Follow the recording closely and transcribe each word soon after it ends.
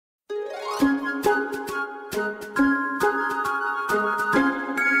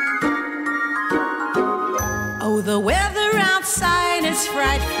is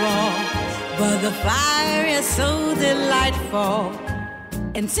frightful, but the fire is so delightful.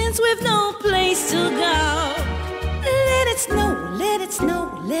 And since we've no place to go, let it snow, let it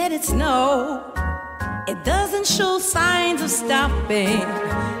snow, let it snow. It doesn't show signs of stopping,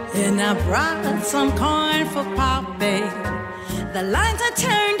 and I brought some corn for popping. The lines are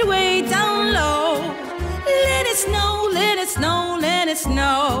turned way down low. Let it snow, let it snow, let it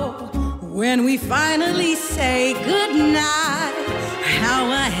snow. When we finally say goodnight, how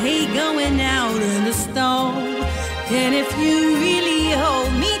I hate going out in the snow. And if you really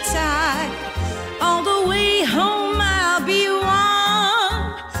hold me tight, all the way home I'll be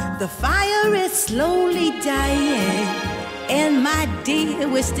warm. The fire is slowly dying, and my dear,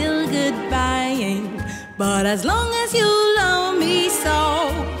 we're still goodbying. But as long as you love me so,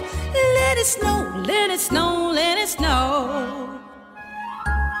 let it snow, let it snow, let it snow.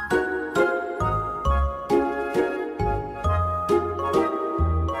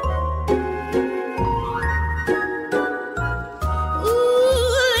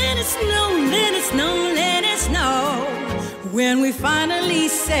 When we finally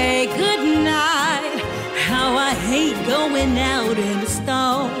say goodnight, how I hate going out in the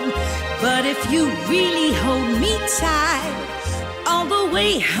storm. But if you really hold me tight, all the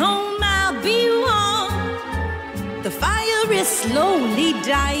way home I'll be warm. The fire is slowly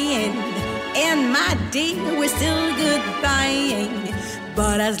dying, and my dear, we're still goodbying.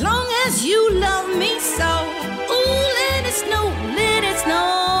 But as long as you love me so, ooh, let it snow, let it snow.